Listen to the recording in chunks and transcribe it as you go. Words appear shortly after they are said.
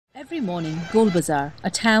Every morning, Golbazar,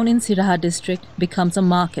 a town in Siraha district, becomes a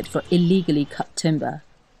market for illegally cut timber.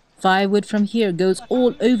 Firewood from here goes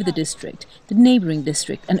all over the district, the neighbouring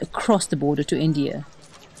district and across the border to India.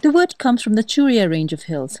 The wood comes from the Churia range of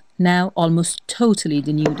hills, now almost totally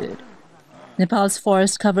denuded. Nepal's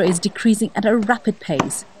forest cover is decreasing at a rapid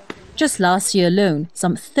pace. Just last year alone,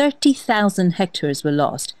 some 30,000 hectares were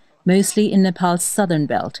lost, mostly in Nepal's southern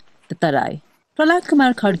belt, the Tarai. Prahlad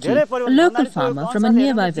Kumar Khadki, a local farmer from a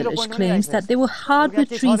nearby village, claims that there were hardwood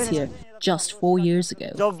trees here just 4 years ago.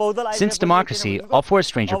 Since democracy, all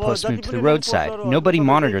forest ranger posts moved to the roadside. Nobody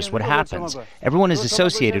monitors what happens. Everyone is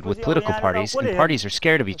associated with political parties, and parties are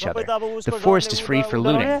scared of each other. The forest is free for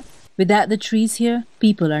looting. Without the trees here,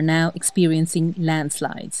 people are now experiencing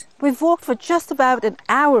landslides. We've walked for just about an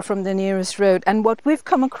hour from the nearest road, and what we've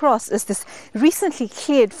come across is this recently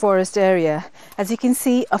cleared forest area. As you can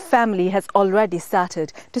see, a family has already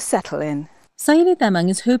started to settle in. Sayali Tamang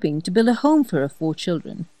is hoping to build a home for her 4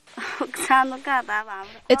 children.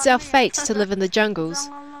 It's our fate to live in the jungles.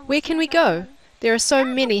 Where can we go? There are so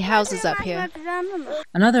many houses up here.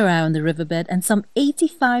 Another hour on the riverbed and some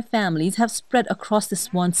 85 families have spread across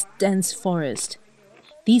this once dense forest.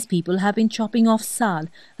 These people have been chopping off sal,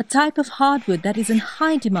 a type of hardwood that is in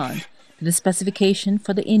high demand, with a specification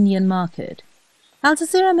for the Indian market. Al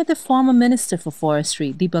Jazeera met the former Minister for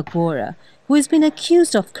Forestry, Deepak Bora, who has been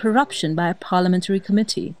accused of corruption by a parliamentary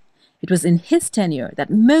committee. It was in his tenure that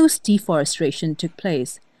most deforestation took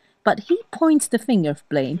place. But he points the finger of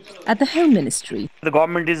blame at the Home Ministry. The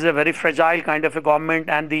government is a very fragile kind of a government,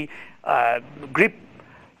 and the grip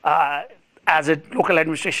as a local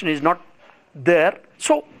administration is not there.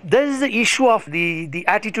 So there is the issue of the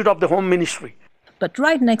attitude of the Home Ministry. But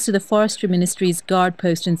right next to the Forestry Ministry's guard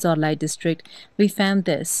post in Sorlai district, we found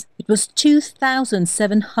this. It was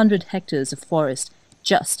 2,700 hectares of forest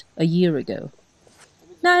just a year ago.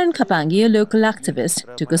 Naran Kapangi, a local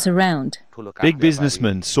activist, took us around. Big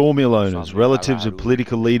businessmen, sawmill owners, relatives of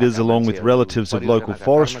political leaders along with relatives of local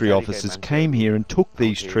forestry officers came here and took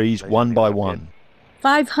these trees one by one.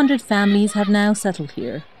 500 families have now settled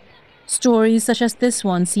here. Stories such as this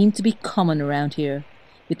one seem to be common around here,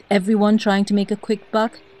 with everyone trying to make a quick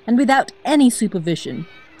buck and without any supervision.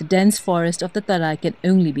 The dense forest of the Tarai can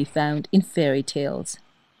only be found in fairy tales.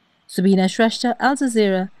 Subina Shrestha, Al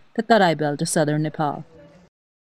Jazeera, the Tarai belt of southern Nepal.